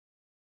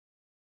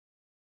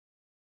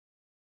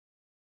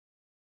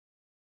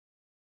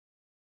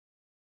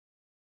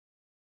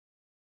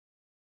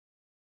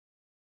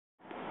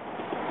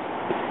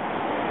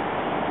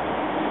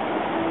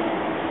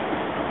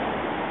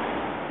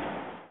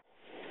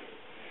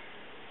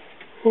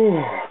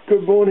Oh,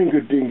 good morning,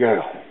 good dingo.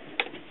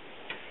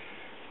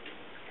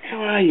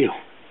 How are you?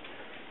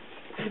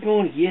 Good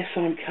morning. Yes,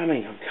 I'm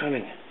coming.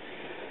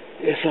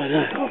 Yes, I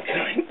know, I'm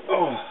coming.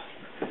 Oh,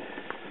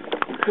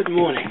 good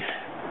morning.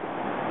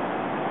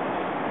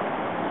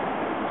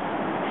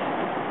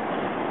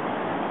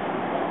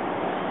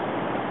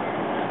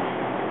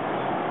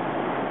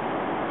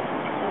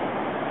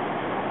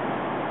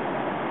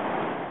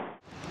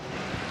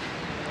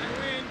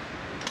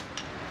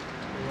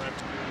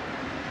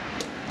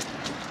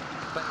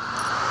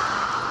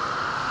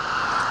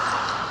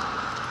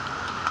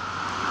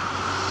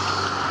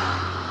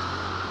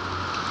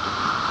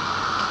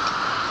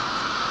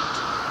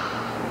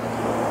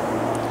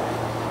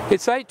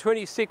 It's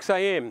 8:26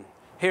 a.m.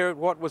 here at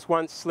what was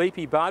once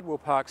sleepy Bardwell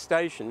Park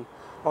Station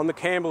on the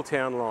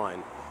Campbelltown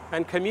line,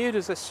 and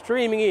commuters are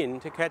streaming in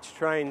to catch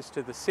trains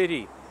to the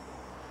city.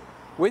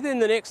 Within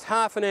the next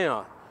half an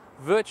hour,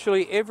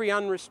 virtually every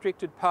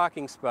unrestricted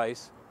parking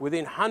space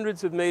within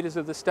hundreds of metres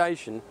of the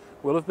station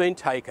will have been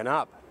taken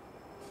up.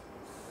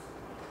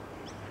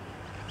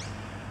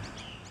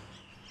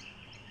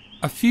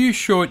 A few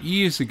short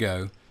years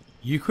ago,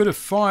 you could have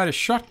fired a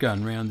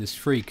shotgun round this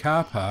free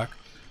car park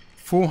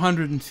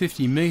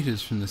 450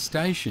 metres from the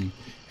station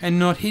and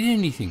not hit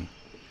anything.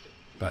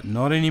 But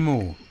not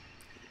anymore.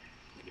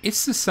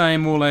 It's the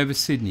same all over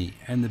Sydney,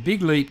 and the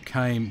big leap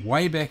came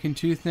way back in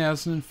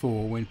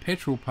 2004 when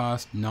petrol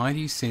passed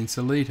 90 cents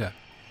a litre.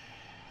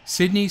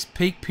 Sydney's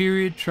peak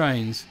period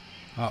trains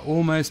are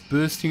almost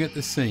bursting at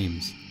the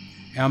seams.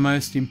 Our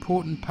most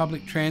important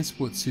public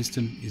transport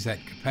system is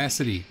at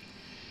capacity.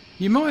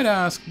 You might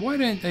ask, why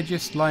don't they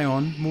just lay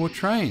on more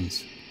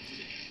trains?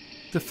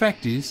 The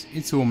fact is,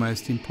 it's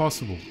almost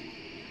impossible.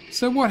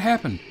 So what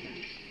happened?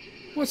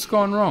 What's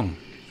gone wrong?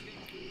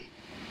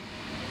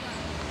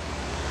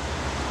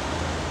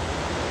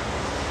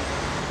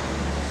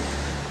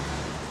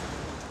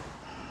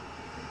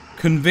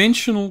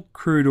 Conventional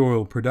crude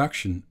oil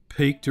production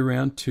peaked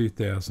around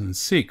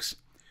 2006.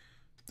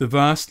 The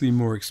vastly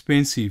more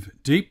expensive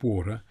deep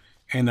water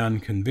and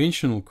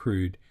unconventional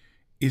crude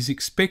is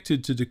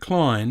expected to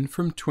decline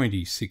from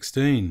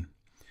 2016.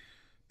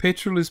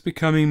 Petrol is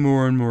becoming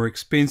more and more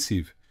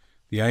expensive.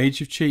 The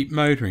age of cheap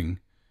motoring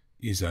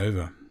is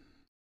over.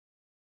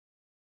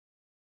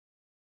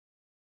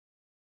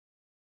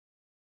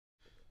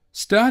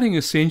 Starting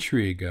a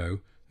century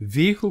ago,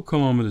 vehicle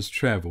kilometres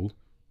travelled,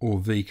 or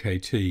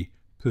VKT,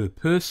 per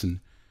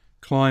person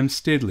climbed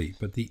steadily,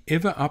 but the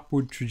ever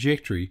upward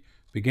trajectory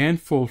began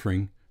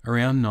faltering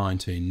around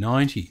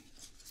 1990.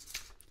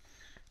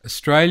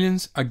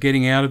 Australians are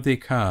getting out of their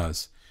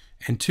cars,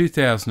 and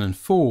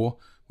 2004,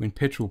 when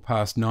petrol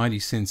passed 90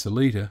 cents a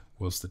litre,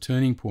 was the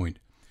turning point.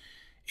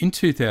 In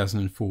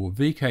 2004,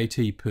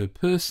 VKT per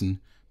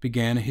person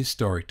began a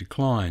historic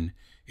decline.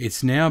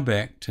 It's now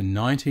back to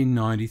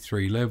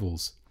 1993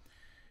 levels.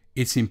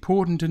 It's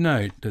important to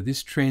note that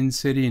this trend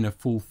set in a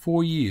full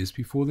 4 years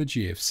before the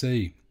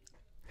GFC.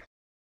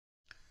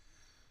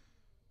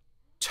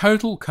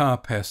 Total car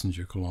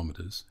passenger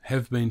kilometres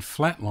have been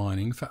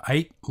flatlining for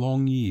 8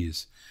 long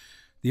years.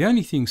 The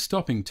only thing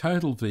stopping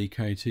total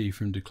VKT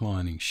from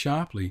declining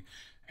sharply,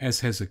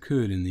 as has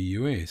occurred in the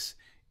US,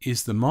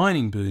 is the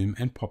mining boom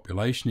and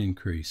population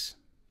increase.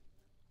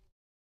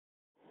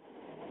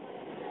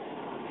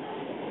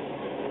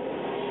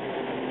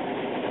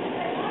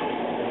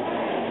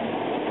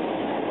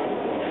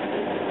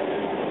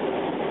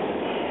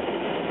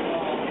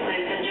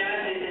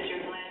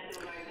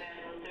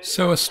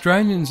 So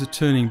Australians are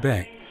turning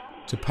back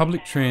to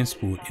public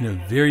transport in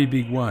a very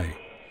big way.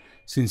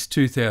 Since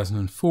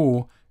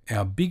 2004,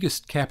 our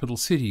biggest capital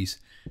cities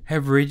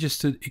have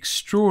registered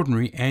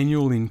extraordinary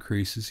annual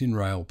increases in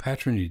rail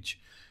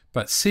patronage,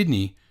 but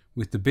Sydney,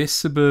 with the best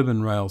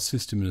suburban rail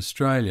system in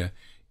Australia,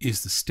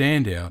 is the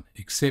standout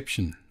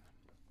exception.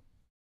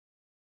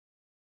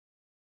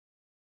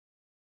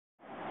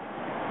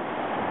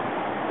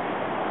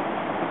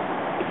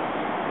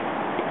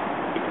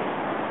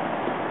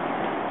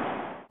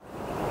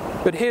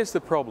 But here's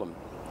the problem.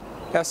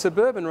 Our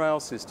suburban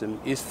rail system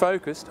is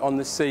focused on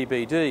the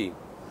CBD,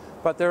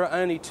 but there are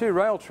only 2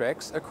 rail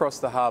tracks across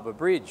the Harbour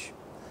Bridge,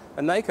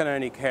 and they can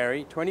only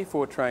carry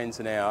 24 trains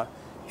an hour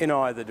in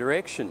either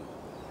direction.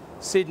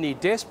 Sydney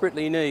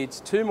desperately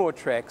needs 2 more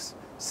tracks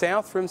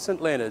south from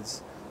St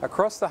Leonards,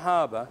 across the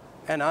harbour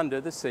and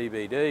under the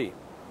CBD.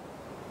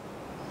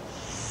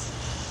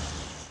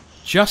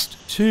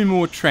 Just 2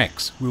 more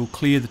tracks will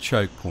clear the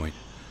choke point.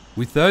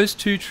 With those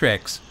 2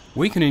 tracks,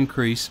 we can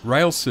increase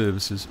rail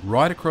services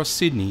right across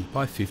Sydney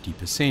by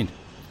 50%.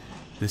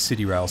 The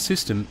City Rail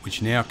system,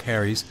 which now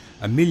carries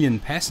 1 million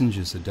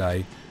passengers a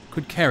day,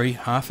 could carry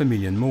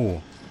 500,000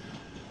 more.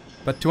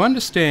 But to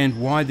understand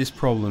why this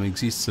problem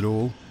exists at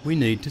all, we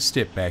need to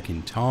step back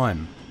in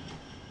time.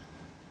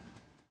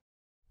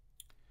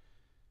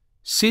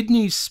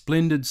 Sydney's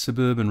splendid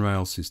suburban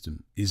rail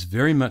system is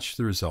very much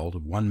the result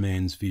of one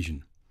man's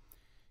vision.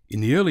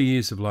 In the early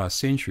years of last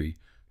century,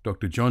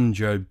 Dr. John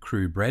Job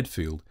Crewe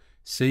Bradfield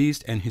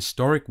seized an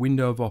historic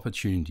window of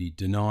opportunity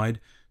denied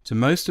to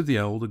most of the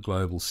older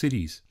global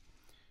cities.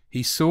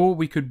 he saw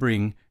we could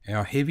bring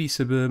our heavy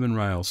suburban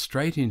rail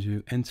straight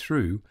into and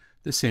through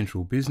the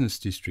central business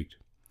district.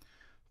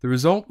 The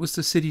result was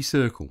the City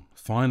Circle,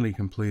 finally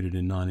completed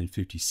in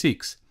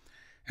 1956,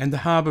 and the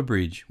Harbour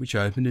Bridge, which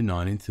opened in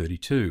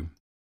 1932.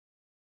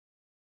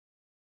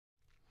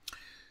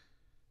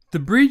 The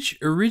bridge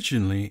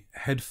originally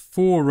had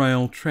 4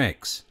 rail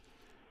tracks,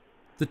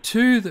 the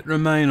 2 that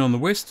remain on the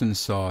western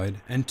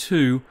side and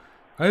 2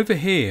 over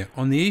here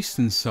on the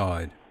eastern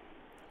side.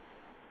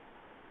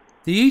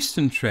 The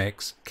eastern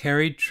tracks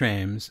carried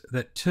trams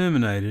that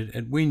terminated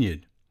at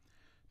Wynyard,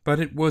 but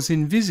it was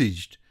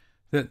envisaged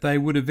that they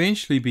would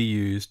eventually be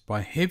used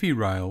by heavy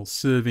rail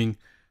serving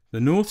the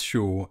North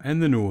Shore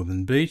and the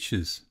northern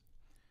beaches.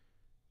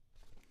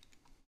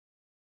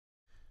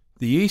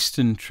 The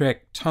eastern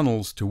track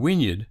tunnels to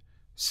Wynyard,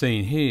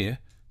 seen here,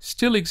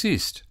 still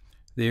exist,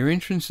 their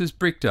entrances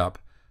bricked up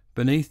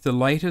beneath the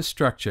later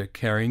structure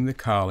carrying the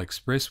Cahill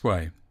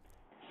Expressway.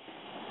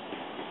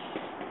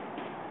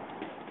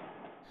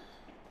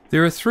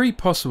 There are 3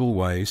 possible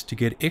ways to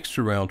get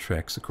extra rail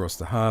tracks across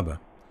the harbour: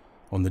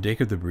 on the deck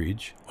of the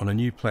bridge, on a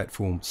new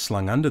platform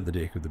slung under the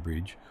deck of the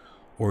bridge,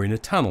 or in a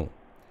tunnel.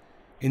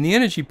 In the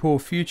energy-poor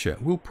future,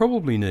 we'll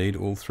probably need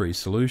all 3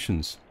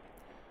 solutions.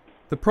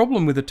 The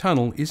problem with a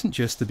tunnel isn't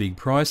just the big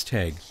price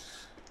tag.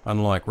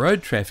 Unlike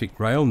road traffic,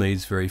 rail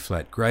needs very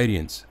flat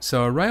gradients,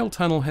 so a rail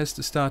tunnel has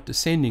to start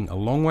descending a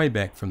long way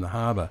back from the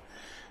harbour.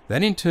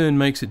 That in turn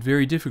makes it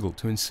very difficult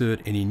to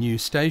insert any new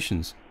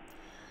stations.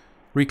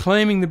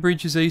 Reclaiming the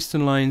bridge's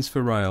eastern lanes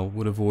for rail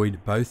would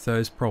avoid both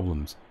those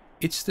problems.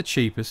 It's the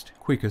cheapest,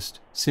 quickest,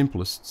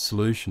 simplest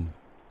solution.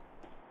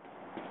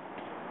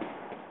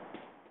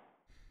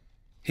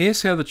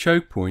 Here's how the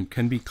choke point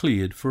can be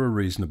cleared for a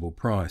reasonable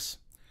price.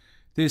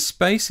 There's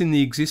space in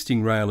the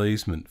existing rail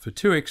easement for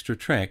 2 extra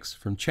tracks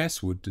from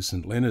Chatswood to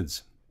St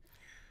Leonards.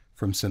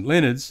 From St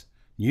Leonards,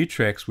 new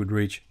tracks would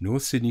reach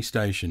North Sydney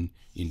Station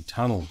in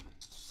tunnel.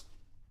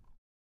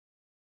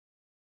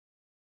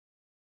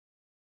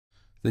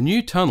 The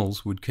new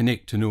tunnels would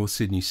connect to North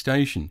Sydney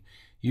Station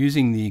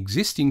using the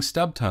existing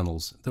stub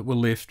tunnels that were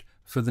left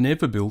for the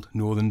never-built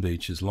Northern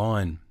Beaches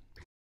line.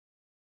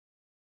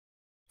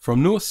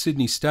 From North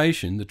Sydney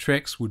Station, the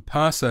tracks would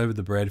pass over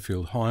the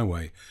Bradfield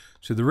Highway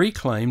to the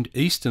reclaimed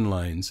eastern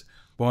lanes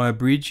by a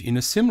bridge in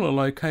a similar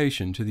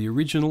location to the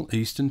original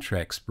Eastern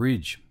Tracks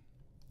bridge.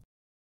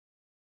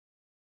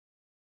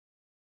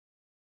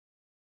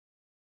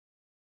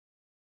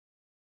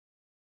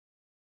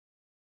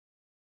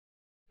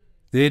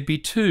 There'd be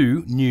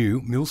 2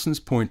 new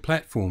Milsons Point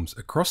platforms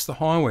across the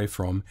highway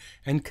from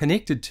and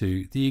connected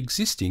to the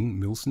existing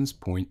Milsons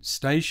Point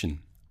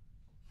station.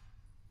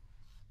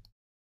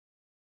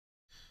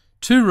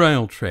 2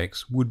 rail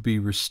tracks would be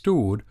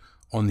restored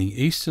on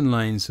the eastern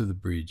lanes of the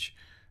bridge,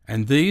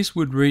 and these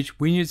would reach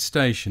Wynyard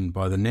Station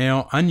by the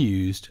now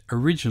unused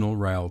original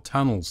rail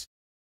tunnels.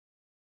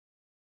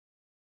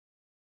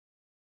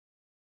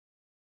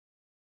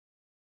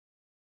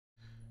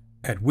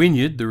 At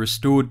Wynyard, the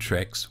restored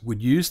tracks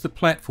would use the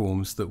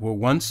platforms that were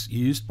once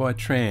used by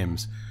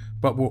trams,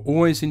 but were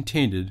always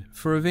intended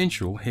for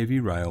eventual heavy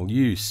rail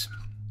use.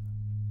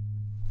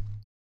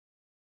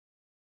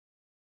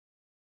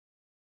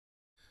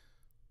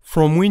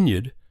 From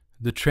Wynyard,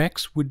 the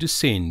tracks would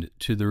descend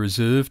to the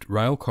reserved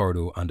rail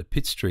corridor under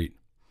Pitt Street.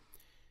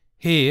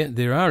 Here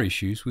there are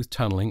issues with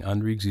tunnelling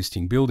under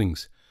existing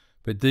buildings,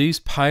 but these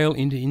pale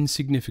into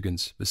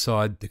insignificance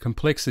beside the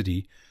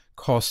complexity,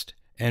 cost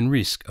and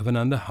risk of an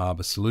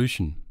under-harbour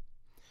solution.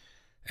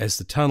 As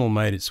the tunnel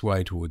made its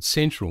way towards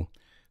Central,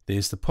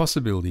 there's the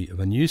possibility of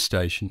a new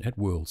station at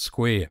World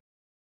Square.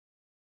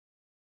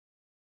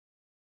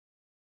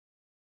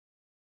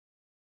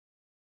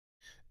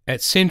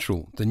 At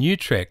Central, the new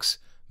tracks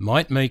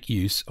might make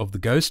use of the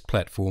ghost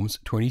platforms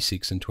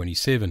 26 and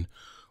 27,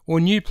 or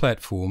new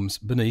platforms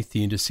beneath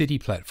the intercity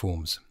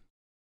platforms.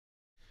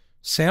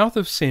 South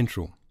of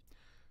Central,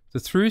 the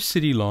through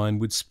city line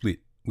would split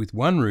with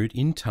one route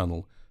in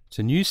tunnel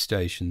to new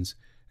stations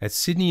at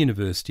Sydney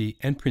University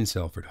and Prince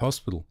Alfred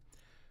Hospital.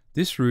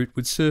 This route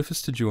would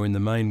surface to join the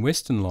main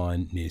western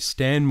line near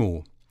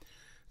Stanmore.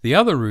 The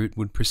other route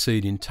would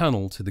proceed in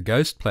tunnel to the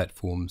ghost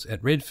platforms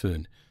at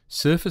Redfern,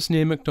 surface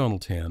near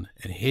McDonaldtown,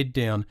 and head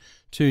down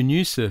 2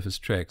 new surface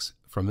tracks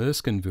from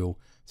Erskineville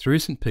through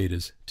St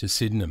Peters to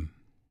Sydenham.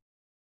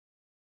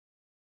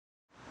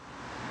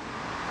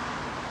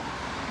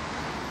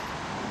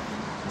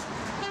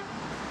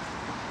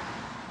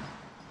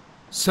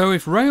 So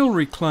if rail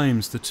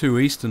reclaims the 2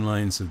 eastern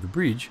lanes of the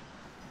bridge,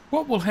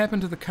 what will happen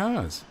to the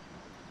cars?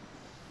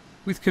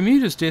 With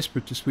commuters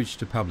desperate to switch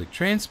to public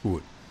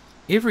transport,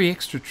 every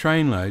extra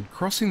train load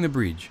crossing the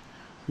bridge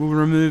will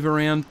remove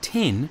around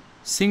 10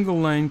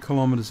 single-lane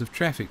kilometres of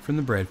traffic from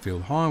the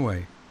Bradfield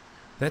Highway.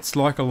 That's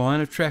like a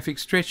line of traffic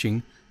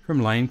stretching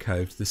from Lane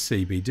Cove to the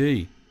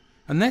CBD.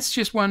 And that's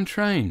just one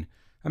train.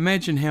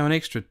 Imagine how an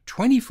extra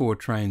 24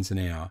 trains an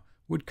hour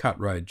would cut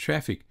road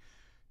traffic.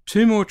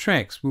 2 more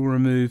tracks will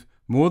remove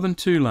more than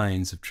 2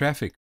 lanes of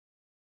traffic.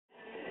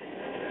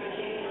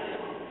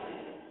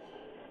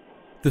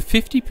 The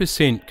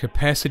 50%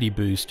 capacity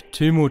boost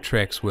 2 more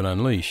tracks will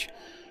unleash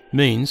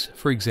means,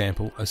 for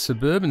example, a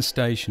suburban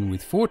station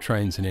with 4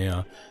 trains an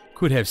hour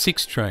could have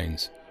 6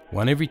 trains,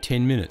 one every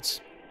 10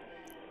 minutes.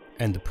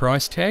 And the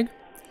price tag?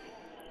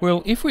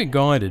 Well, if we're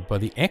guided by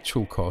the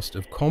actual cost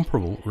of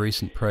comparable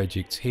recent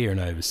projects here and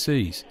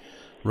overseas,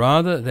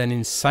 rather than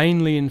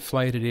insanely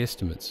inflated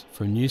estimates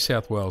from New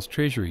South Wales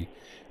Treasury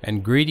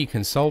and greedy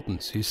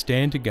consultants who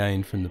stand to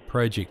gain from the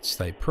projects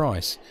they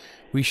price,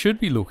 we should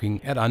be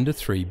looking at under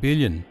 $3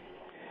 billion.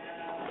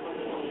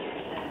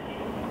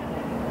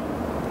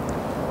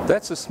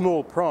 That's a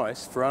small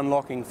price for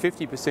unlocking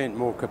 50%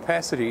 more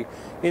capacity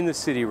in the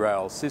City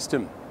Rail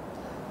system.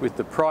 With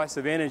the price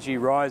of energy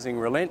rising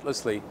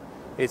relentlessly,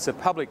 it's a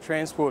public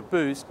transport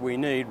boost we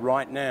need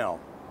right now.